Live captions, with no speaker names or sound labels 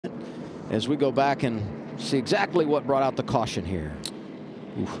as we go back and see exactly what brought out the caution here.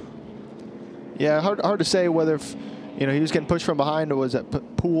 Oof. Yeah, hard to say whether if, he was getting pushed from behind or was at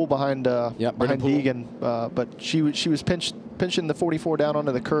Poole behind behind Deegan, but she was pinching the 44 down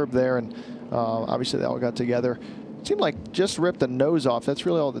onto the curb there, and obviously they all got together. It seemed like just ripped the nose off. That's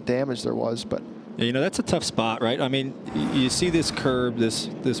really all the damage there was, but. Yeah, that's a tough spot, right? I mean, you see this curb, this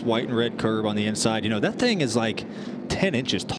white and red curb on the inside. That thing is like 10 inches